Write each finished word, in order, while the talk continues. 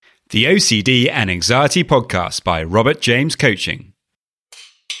The OCD and Anxiety Podcast by Robert James Coaching.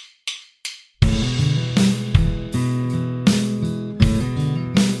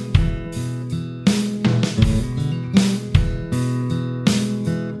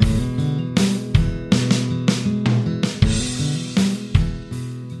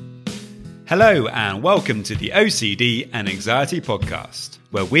 Hello and welcome to the OCD and Anxiety Podcast,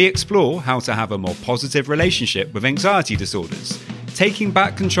 where we explore how to have a more positive relationship with anxiety disorders, taking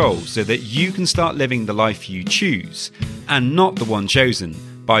back control so that you can start living the life you choose and not the one chosen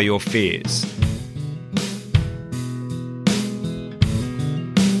by your fears.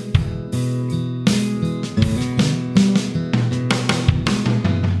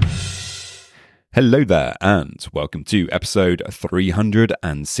 Hello there and welcome to episode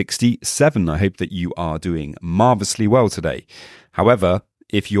 367. I hope that you are doing marvelously well today. However,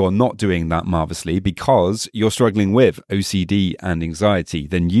 if you're not doing that marvelously because you're struggling with OCD and anxiety,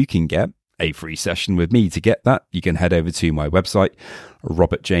 then you can get a free session with me. To get that, you can head over to my website,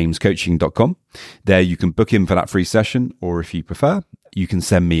 robertjamescoaching.com. There you can book in for that free session, or if you prefer, you can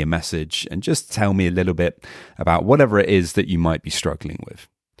send me a message and just tell me a little bit about whatever it is that you might be struggling with.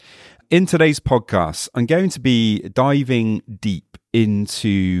 In today's podcast, I'm going to be diving deep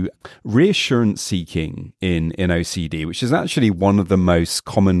into reassurance seeking in OCD, which is actually one of the most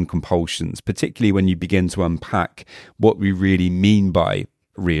common compulsions, particularly when you begin to unpack what we really mean by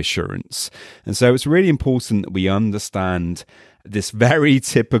reassurance. And so it's really important that we understand this very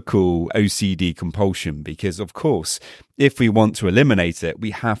typical OCD compulsion, because of course, if we want to eliminate it,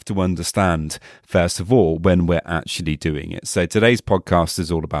 we have to understand, first of all, when we're actually doing it. So today's podcast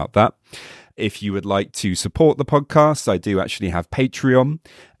is all about that. If you would like to support the podcast, I do actually have Patreon.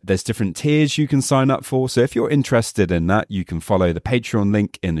 There's different tiers you can sign up for. So if you're interested in that, you can follow the Patreon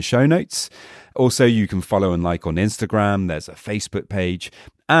link in the show notes. Also, you can follow and like on Instagram. There's a Facebook page.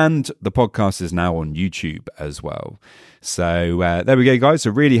 And the podcast is now on YouTube as well. So there we go, guys. I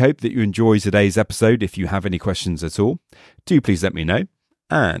really hope that you enjoy today's episode. If you have any questions at all, do please let me know.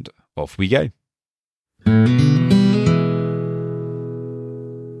 And off we go.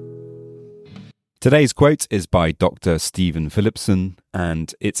 Today's quote is by Dr. Stephen Phillipson,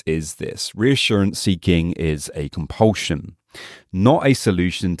 and it is this: reassurance seeking is a compulsion, not a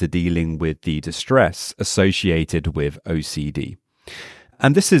solution to dealing with the distress associated with OCD.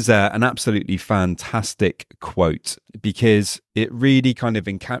 And this is an absolutely fantastic quote because it really kind of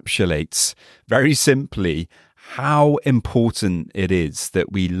encapsulates very simply how important it is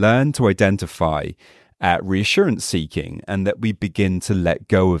that we learn to identify reassurance seeking and that we begin to let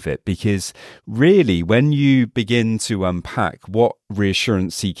go of it. Because really, when you begin to unpack what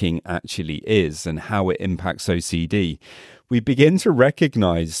reassurance seeking actually is and how it impacts OCD, we begin to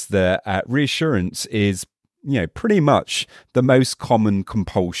recognize that reassurance is pretty much the most common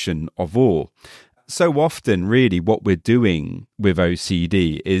compulsion of all. So often, really, what we're doing with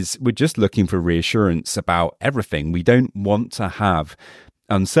OCD is we're just looking for reassurance about everything. We don't want to have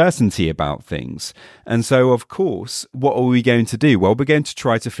uncertainty about things. And so, of course, what are we going to do? Well, we're going to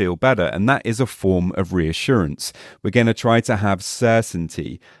try to feel better, and that is a form of reassurance. We're going to try to have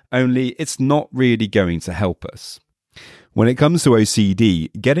certainty, only it's not really going to help us. When it comes to OCD,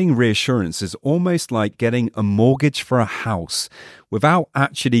 getting reassurance is almost like getting a mortgage for a house without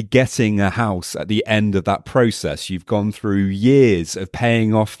actually getting a house at the end of that process. You've gone through years of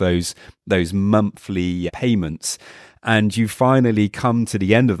paying off those monthly payments, and you finally come to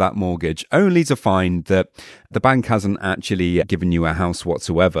the end of that mortgage only to find that the bank hasn't actually given you a house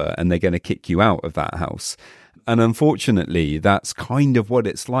whatsoever, and they're going to kick you out of that house. And unfortunately, that's kind of what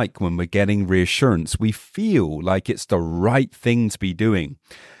it's like when we're getting reassurance. We feel like it's the right thing to be doing.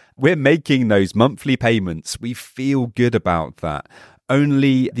 We're making those monthly payments. We feel good about that.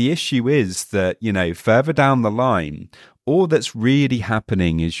 Only the issue is that, further down the line, all that's really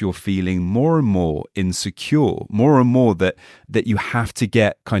happening is you're feeling more and more insecure, more and more that you have to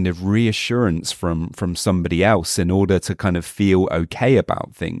get kind of reassurance from somebody else in order to kind of feel okay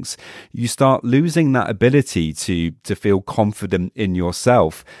about things. You start losing that ability to feel confident in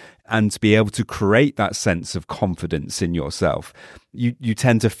yourself and to be able to create that sense of confidence in yourself. You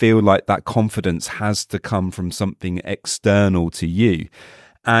tend to feel like that confidence has to come from something external to you.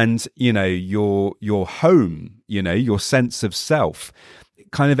 And, your home, your sense of self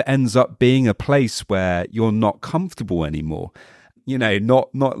kind of ends up being a place where you're not comfortable anymore.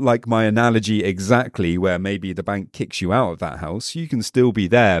 Not like my analogy exactly, where maybe the bank kicks you out of that house. You can still be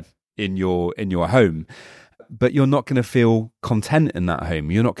there in your home. but you're not going to feel content in that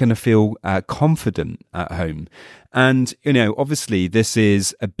home. You're not going to feel confident at home. And, obviously this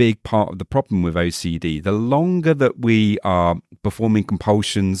is a big part of the problem with OCD. The longer that we are performing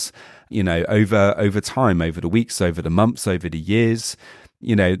compulsions, over time, over the weeks, over the months, over the years,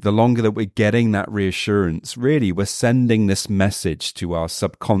 the longer that we're getting that reassurance, really, we're sending this message to our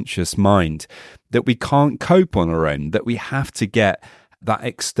subconscious mind that we can't cope on our own, that we have to get that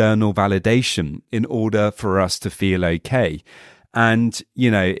external validation in order for us to feel okay. And,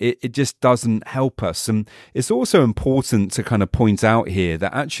 it just doesn't help us. And it's also important to kind of point out here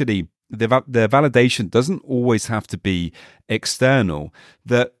that actually the validation doesn't always have to be external,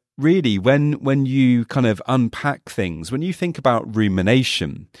 that really when you kind of unpack things, when you think about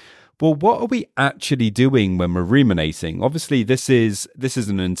rumination, well, what are we actually doing when we're ruminating? Obviously, this is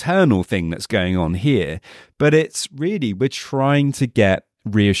an internal thing that's going on here, but it's really, we're trying to get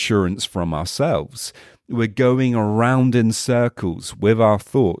reassurance from ourselves. We're going around in circles with our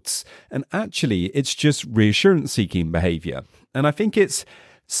thoughts, and actually, it's just reassurance-seeking behavior. And I think it's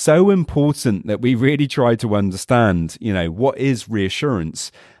so important that we really try to understand, what is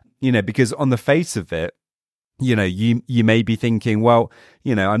reassurance? Because on the face of it, you may be thinking, well,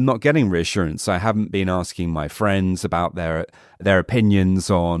 I'm not getting reassurance. I haven't been asking my friends about their opinions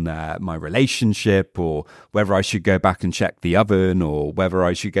on my relationship, or whether I should go back and check the oven, or whether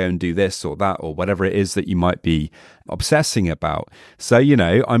I should go and do this or that, or whatever it is that you might be obsessing about. So,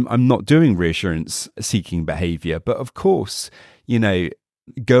 I'm not doing reassurance seeking behavior. But of course,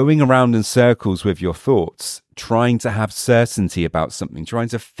 going around in circles with your thoughts, trying to have certainty about something, trying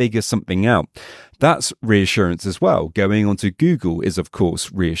to figure something out, that's reassurance as well. Going onto Google is, of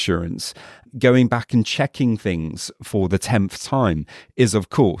course, reassurance. Going back and checking things for the 10th time is, of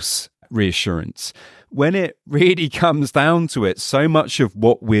course, reassurance. When it really comes down to it, so much of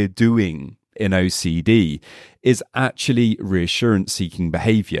what we're doing in OCD is actually reassurance-seeking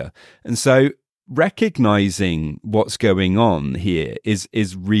behavior. And so recognizing what's going on here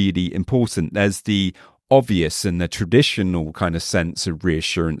is really important. There's the obvious and the traditional kind of sense of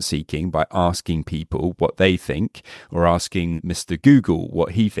reassurance seeking by asking people what they think, or asking Mr. Google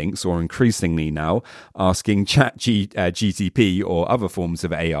what he thinks, or increasingly now asking GTP or other forms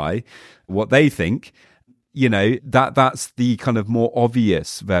of AI what they think. That's the kind of more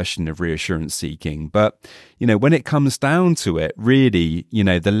obvious version of reassurance seeking. But, when it comes down to it, really,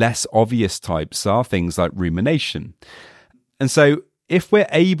 the less obvious types are things like rumination. And so if we're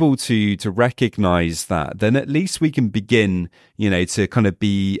able to recognize that, then at least we can begin, to kind of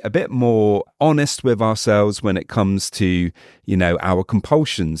be a bit more honest with ourselves when it comes to, our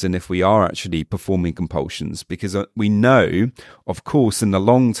compulsions, and if we are actually performing compulsions, because we know, of course, in the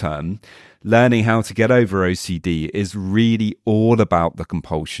long term, learning how to get over OCD is really all about the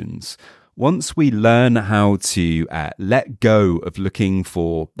compulsions. Once we learn how to let go of looking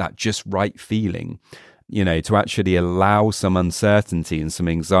for that just right feeling, to actually allow some uncertainty and some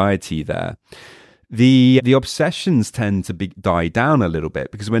anxiety there, the obsessions tend to die down a little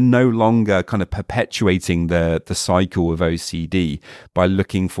bit, because we're no longer kind of perpetuating the cycle of OCD by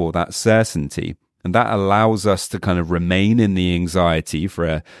looking for that certainty. And that allows us to kind of remain in the anxiety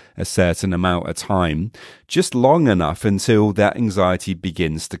for a certain amount of time, just long enough until that anxiety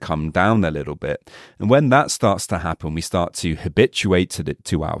begins to come down a little bit. And when that starts to happen, we start to habituate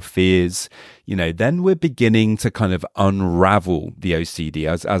to our fears. Then we're beginning to kind of unravel the OCD,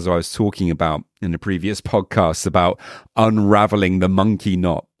 as I was talking about in the previous podcast about unraveling the monkey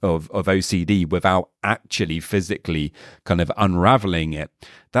knot of OCD without actually physically kind of unraveling it.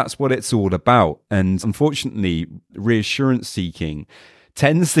 That's what it's all about. And unfortunately, reassurance seeking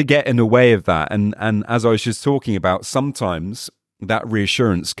tends to get in the way of that. And as I was just talking about, sometimes that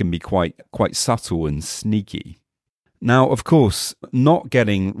reassurance can be quite subtle and sneaky. Now, of course, not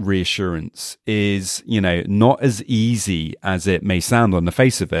getting reassurance is, not as easy as it may sound on the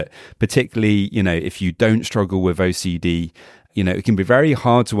face of it, particularly, if you don't struggle with OCD. It can be very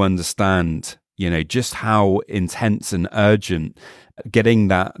hard to understand, just how intense and urgent getting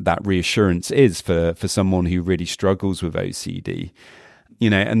that reassurance is for someone who really struggles with OCD.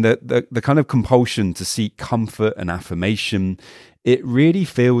 And the kind of compulsion to seek comfort and affirmation, it really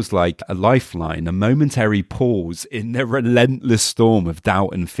feels like a lifeline, a momentary pause in the relentless storm of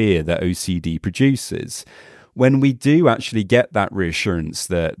doubt and fear that OCD produces. When we do actually get that reassurance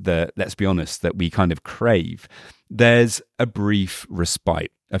that let's be honest, that we kind of crave, there's a brief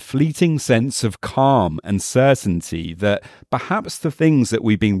respite, a fleeting sense of calm and certainty that perhaps the things that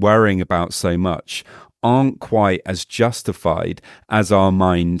we've been worrying about so much aren't quite as justified as our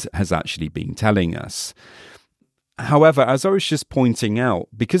mind has actually been telling us. However, as I was just pointing out,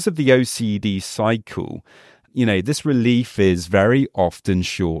 because of the OCD cycle, this relief is very often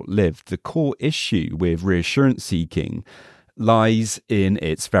short-lived. The core issue with reassurance seeking lies in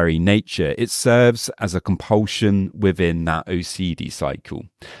its very nature. It serves as a compulsion within that OCD cycle,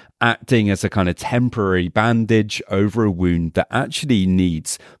 acting as a kind of temporary bandage over a wound that actually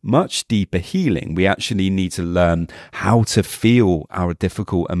needs much deeper healing. We actually need to learn how to feel our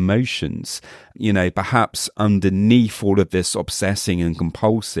difficult emotions. Perhaps underneath all of this obsessing and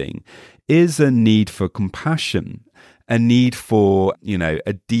compulsing is a need for compassion, a need for,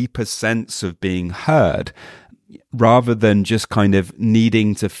 a deeper sense of being heard, rather than just kind of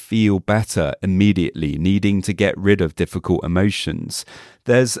needing to feel better immediately, needing to get rid of difficult emotions.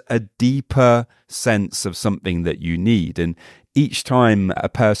 There's a deeper sense of something that you need. And each time a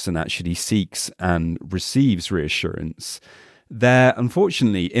person actually seeks and receives reassurance, they're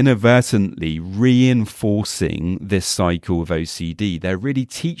unfortunately inadvertently reinforcing this cycle of OCD. They're really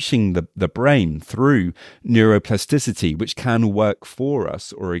teaching the brain through neuroplasticity, which can work for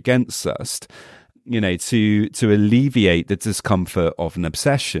us or against us, to alleviate the discomfort of an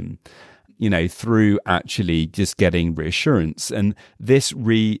obsession, through actually just getting reassurance. And this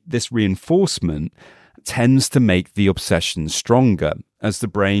reinforcement tends to make the obsession stronger as the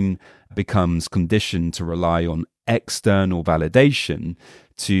brain becomes conditioned to rely on external validation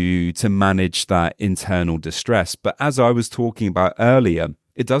to manage that internal distress. But as I was talking about earlier,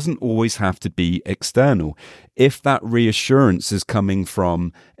 it doesn't always have to be external. If that reassurance is coming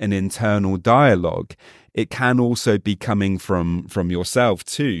from an internal dialogue, it can also be coming from yourself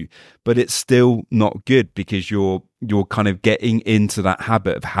too. But it's still not good, because you're kind of getting into that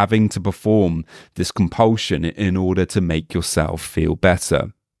habit of having to perform this compulsion in order to make yourself feel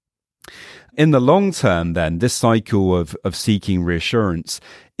better. In the long term, then, this cycle of seeking reassurance,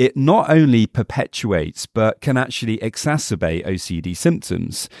 it not only perpetuates, but can actually exacerbate OCD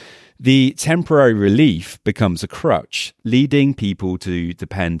symptoms. The temporary relief becomes a crutch, leading people to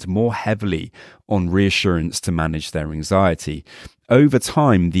depend more heavily on reassurance to manage their anxiety. Over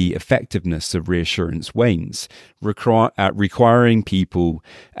time, the effectiveness of reassurance wanes, requiring people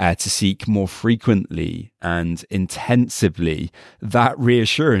to seek more frequently and intensively that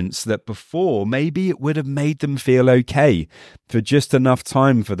reassurance that before maybe it would have made them feel okay for just enough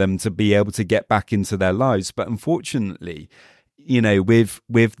time for them to be able to get back into their lives. But unfortunately,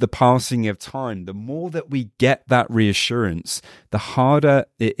 with the passing of time, the more that we get that reassurance, the harder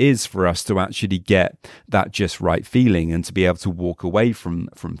it is for us to actually get that just right feeling and to be able to walk away from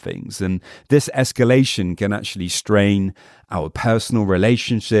things. And this escalation can actually strain our personal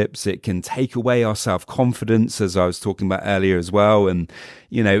relationships. It can take away our self-confidence, as I was talking about earlier as well. And,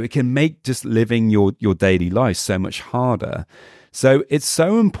 it can make just living your daily life so much harder. So it's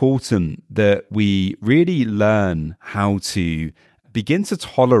so important that we really learn how to begin to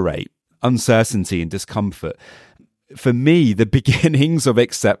tolerate uncertainty and discomfort. For me, the beginnings of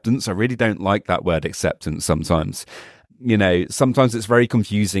acceptance, I really don't like that word acceptance sometimes. Sometimes it's very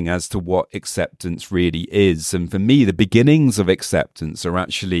confusing as to what acceptance really is. And for me, the beginnings of acceptance are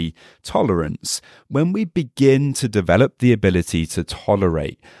actually tolerance. When we begin to develop the ability to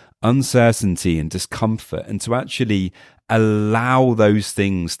tolerate uncertainty and discomfort and to actually allow those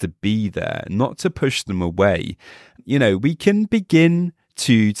things to be there, not to push them away, we can begin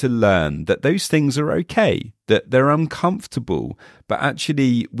to learn that those things are okay, that they're uncomfortable, but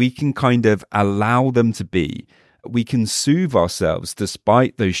actually we can kind of allow them to be. We can soothe ourselves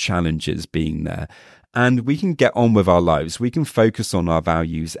despite those challenges being there, and we can get on with our lives. We can focus on our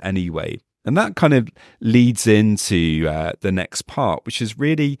values anyway. And that kind of leads into the next part, which is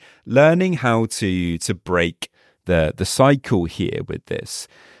really learning how to break the cycle here with this.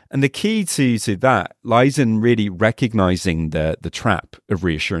 And the key to that lies in really recognizing the trap of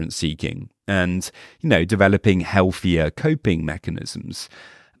reassurance seeking and, developing healthier coping mechanisms.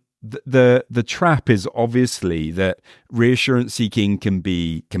 The trap is obviously that reassurance seeking can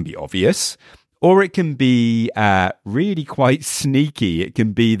be obvious, or it can be really quite sneaky. It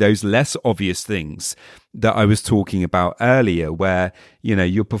can be those less obvious things that I was talking about earlier, where,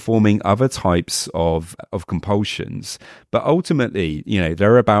 you're performing other types of compulsions. But ultimately,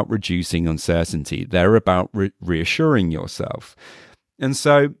 they're about reducing uncertainty. They're about reassuring yourself. And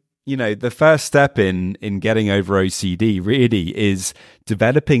so, the first step in getting over OCD really is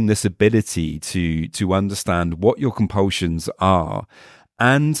developing this ability to understand what your compulsions are,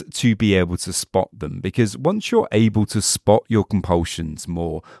 and to be able to spot them. Because once you're able to spot your compulsions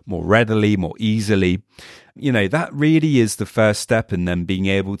more readily, more easily, that really is the first step in them being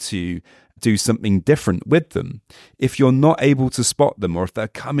able to do something different with them. If you're not able to spot them, or if they're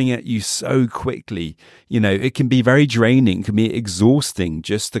coming at you so quickly, it can be very draining, it can be exhausting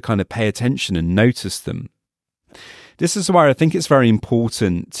just to kind of pay attention and notice them. This is why I think it's very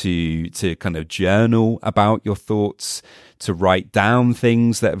important to kind of journal about your thoughts, to write down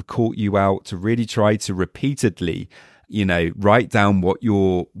things that have caught you out, to really try to repeatedly, write down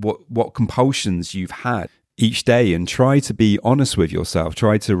what compulsions you've had each day, and try to be honest with yourself,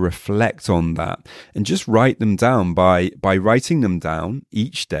 try to reflect on that, and just write them down. By writing them down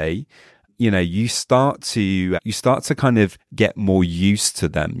each day, you start to kind of get more used to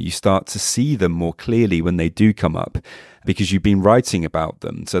them. You start to see them more clearly when they do come up, because you've been writing about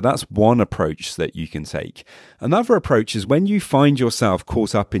them. So that's one approach that you can take. Another approach is when you find yourself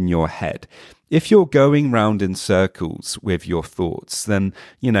caught up in your head. If you're going round in circles with your thoughts, then,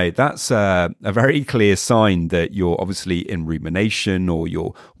 that's a very clear sign that you're obviously in rumination, or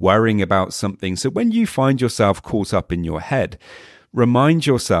you're worrying about something. So when you find yourself caught up in your head, remind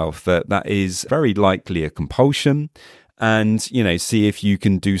yourself that that is very likely a compulsion, and, see if you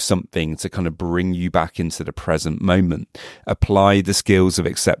can do something to kind of bring you back into the present moment. Apply the skills of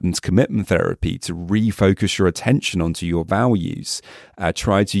acceptance commitment therapy to refocus your attention onto your values.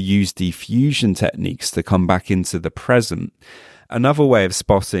 Try to use diffusion techniques to come back into the present. Another way of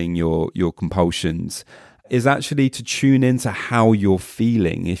spotting your compulsions is actually to tune into how you're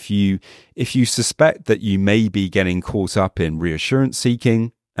feeling. If you suspect that you may be getting caught up in reassurance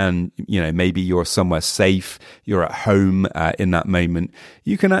seeking, and maybe you're somewhere safe, you're at home in that moment,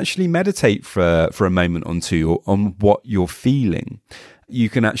 you can actually meditate for a moment or two on what you're feeling. You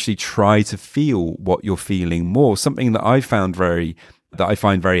can actually try to feel what you're feeling more. Something that I find very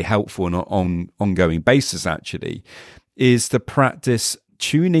helpful on an ongoing basis actually is to practice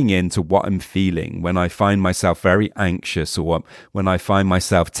tuning into what I'm feeling when I find myself very anxious, or when I find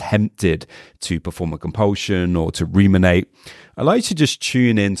myself tempted to perform a compulsion or to ruminate. I like to just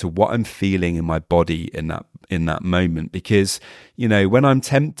tune into what I'm feeling in my body in that moment, because when I'm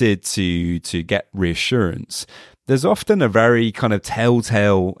tempted to get reassurance, there's often a very kind of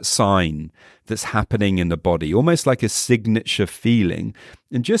telltale sign that's happening in the body, almost like a signature feeling.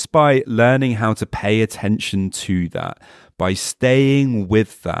 And just by learning how to pay attention to that, by staying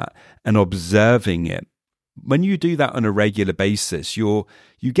with that and observing it, when you do that on a regular basis, you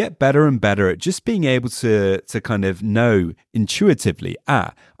get better and better at just being able to kind of know intuitively,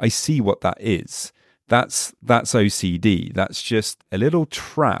 I see what that is. That's OCD. That's just a little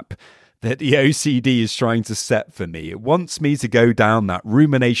trap that the OCD is trying to set for me. It wants me to go down that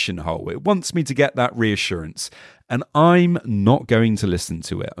rumination hole. It wants me to get that reassurance. And I'm not going to listen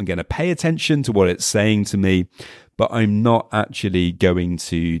to it. I'm going to pay attention to what it's saying to me, but I'm not actually going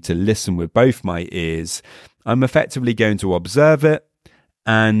to listen with both my ears. I'm effectively going to observe it,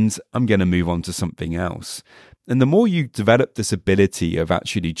 and I'm going to move on to something else. And the more you develop this ability of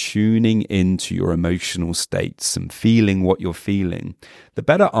actually tuning into your emotional states and feeling what you're feeling, the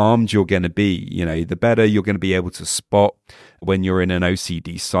better armed you're going to be. The better you're going to be able to spot when you're in an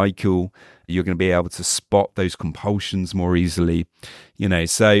OCD cycle. You're going to be able to spot those compulsions more easily.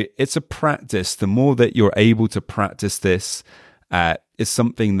 So it's a practice. The more that you're able to practice this, is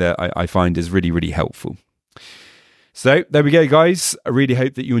something that I find is really, really helpful. So there we go, guys. I really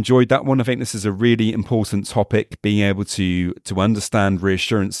hope that you enjoyed that one. I think this is a really important topic, being able to understand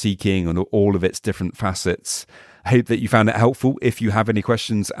reassurance seeking and all of its different facets. I hope that you found it helpful. If you have any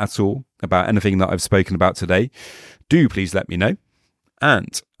questions at all about anything that I've spoken about today, do please let me know.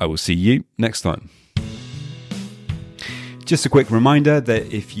 And I will see you next time. Just a quick reminder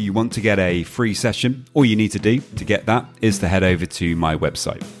that if you want to get a free session, all you need to do to get that is to head over to my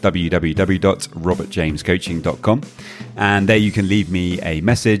website, www.robertjamescoaching.com. And there you can leave me a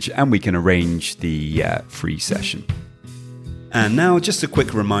message and we can arrange the free session. And now just a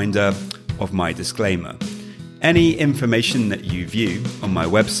quick reminder of my disclaimer. Any information that you view on my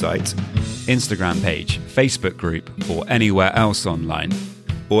website, Instagram page, Facebook group, or anywhere else online,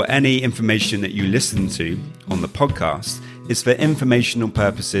 or any information that you listen to on the podcast is for informational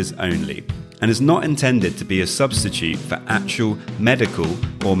purposes only and is not intended to be a substitute for actual medical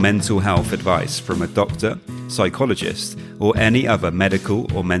or mental health advice from a doctor, psychologist, or any other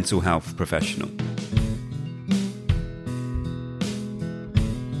medical or mental health professional.